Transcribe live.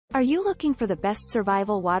Are you looking for the best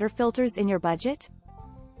survival water filters in your budget?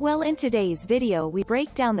 Well, in today's video we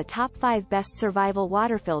break down the top 5 best survival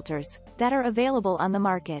water filters that are available on the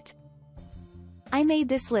market. I made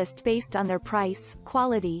this list based on their price,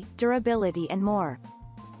 quality, durability and more.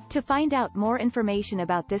 To find out more information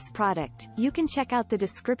about this product, you can check out the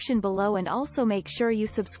description below and also make sure you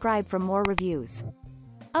subscribe for more reviews.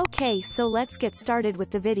 Okay, so let's get started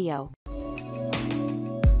with the video.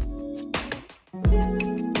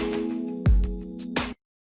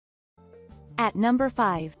 At number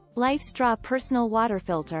 5. LifeStraw Personal Water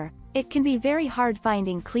Filter. It can be very hard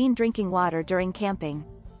finding clean drinking water during camping.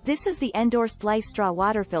 This is the endorsed LifeStraw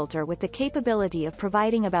water filter with the capability of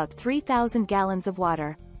providing about 3,000 gallons of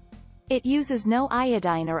water. It uses no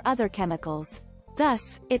iodine or other chemicals.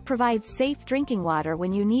 Thus, it provides safe drinking water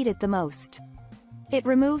when you need it the most. It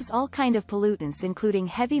removes all kind of pollutants including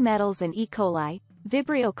heavy metals and E. coli,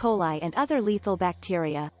 Vibrio coli and other lethal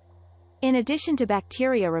bacteria. In addition to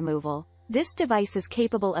bacteria removal, this device is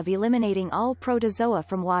capable of eliminating all protozoa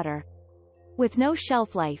from water. With no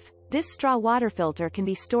shelf life, this straw water filter can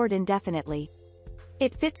be stored indefinitely.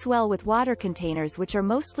 It fits well with water containers which are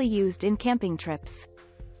mostly used in camping trips.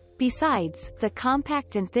 Besides, the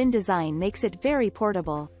compact and thin design makes it very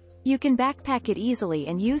portable. You can backpack it easily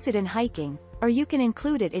and use it in hiking, or you can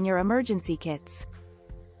include it in your emergency kits.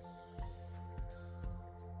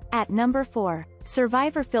 At number 4.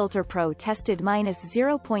 Survivor Filter Pro Tested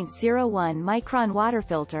 -0.01 Micron Water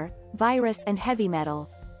Filter, Virus and Heavy Metal.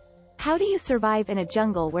 How do you survive in a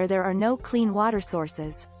jungle where there are no clean water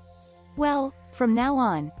sources? Well, from now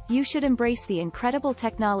on, you should embrace the incredible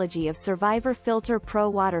technology of Survivor Filter Pro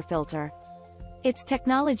Water Filter. Its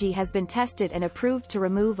technology has been tested and approved to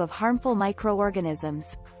remove of harmful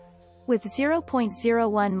microorganisms. With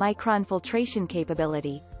 0.01 micron filtration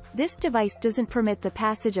capability, this device doesn't permit the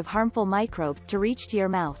passage of harmful microbes to reach to your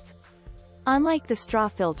mouth. Unlike the straw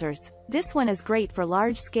filters, this one is great for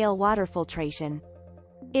large-scale water filtration.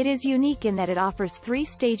 It is unique in that it offers 3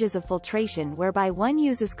 stages of filtration whereby one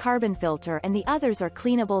uses carbon filter and the others are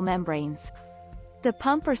cleanable membranes. The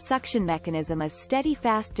pump or suction mechanism is steady,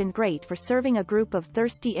 fast and great for serving a group of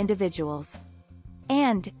thirsty individuals.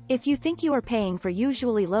 And, if you think you are paying for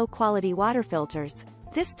usually low-quality water filters,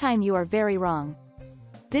 this time you are very wrong.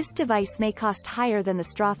 This device may cost higher than the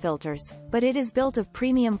straw filters, but it is built of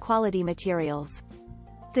premium quality materials.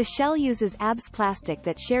 The shell uses ABS plastic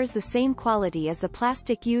that shares the same quality as the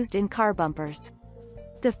plastic used in car bumpers.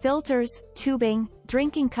 The filters, tubing,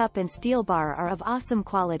 drinking cup and steel bar are of awesome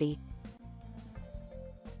quality.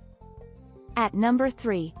 At number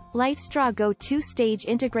 3. LifeStraw Go 2-Stage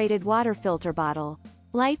Integrated Water Filter Bottle.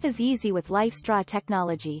 Life is easy with LifeStraw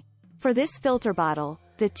technology. For this filter bottle,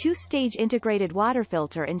 the 2-stage integrated water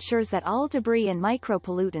filter ensures that all debris and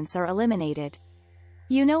micropollutants are eliminated.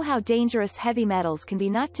 You know how dangerous heavy metals can be,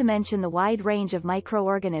 not to mention the wide range of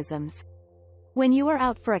microorganisms. When you are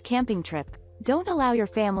out for a camping trip, don't allow your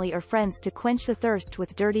family or friends to quench the thirst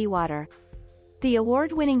with dirty water. The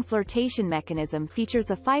award-winning flotation mechanism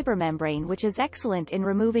features a fiber membrane which is excellent in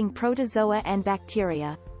removing protozoa and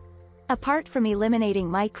bacteria. Apart from eliminating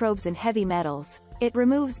microbes and heavy metals, it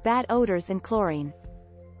removes bad odors and chlorine.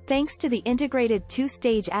 Thanks to the integrated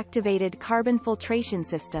 2-stage activated carbon filtration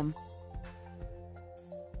system.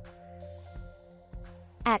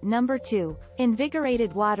 At number 2.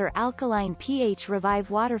 Invigorated Water Alkaline pH Revive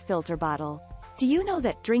Water Filter Bottle. Do you know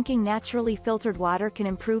that drinking naturally filtered water can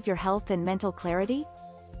improve your health and mental clarity?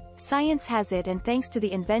 Science has it, and thanks to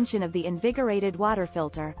the invention of the invigorated water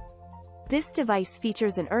filter. This device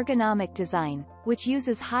features an ergonomic design, which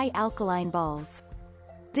uses high alkaline balls.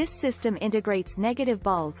 This system integrates negative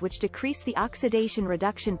balls which decrease the oxidation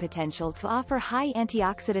reduction potential to offer high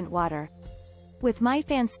antioxidant water. With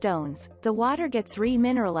MyFan stones, the water gets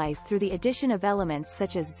remineralized through the addition of elements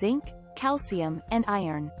such as zinc, calcium, and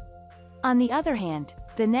iron. On the other hand,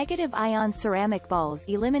 the negative ion ceramic balls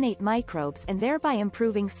eliminate microbes and thereby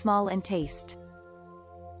improving smell and taste.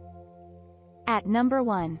 At number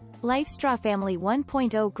 1. LifeStraw Family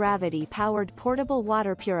 1.0 Gravity-Powered Portable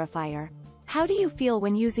Water Purifier. How do you feel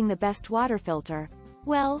when using the best water filter?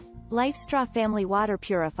 Well, LifeStraw Family Water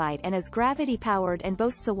Purified and is gravity-powered and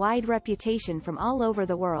boasts a wide reputation from all over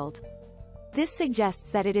the world. This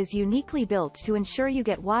suggests that it is uniquely built to ensure you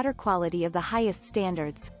get water quality of the highest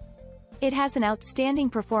standards. It has an outstanding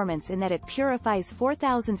performance in that it purifies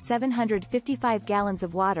 4,755 gallons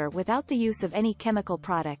of water without the use of any chemical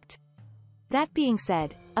product. That being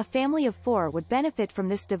said, a family of 4 would benefit from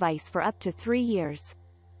this device for up to 3 years.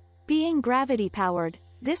 Being gravity-powered,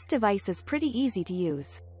 this device is pretty easy to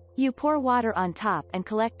use. You pour water on top and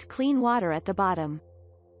collect clean water at the bottom.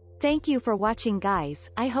 Thank you for watching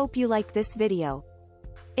guys, I hope you like this video.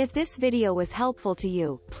 If this video was helpful to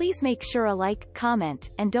you, please make sure a like,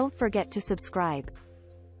 comment, and don't forget to subscribe.